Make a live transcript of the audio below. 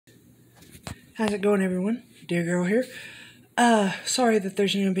How's it going, everyone? Dear Girl here. Sorry that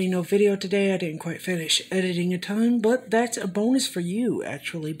there's going to be no video today. I didn't quite finish editing in time, but that's a bonus for you,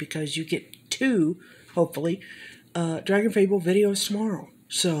 actually, because you get 2, hopefully, Dragon Fable videos tomorrow.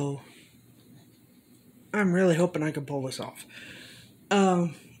 So, I'm really hoping I can pull this off.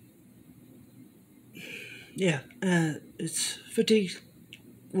 It's fatigue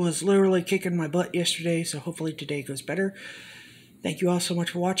was literally kicking my butt yesterday, so hopefully today goes better. Thank you all so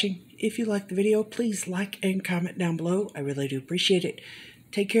much for watching. If you liked the video, please like and comment down below. I really do appreciate it.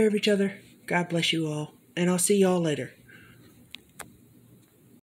 Take care of each other. God bless you all. And I'll see you all later.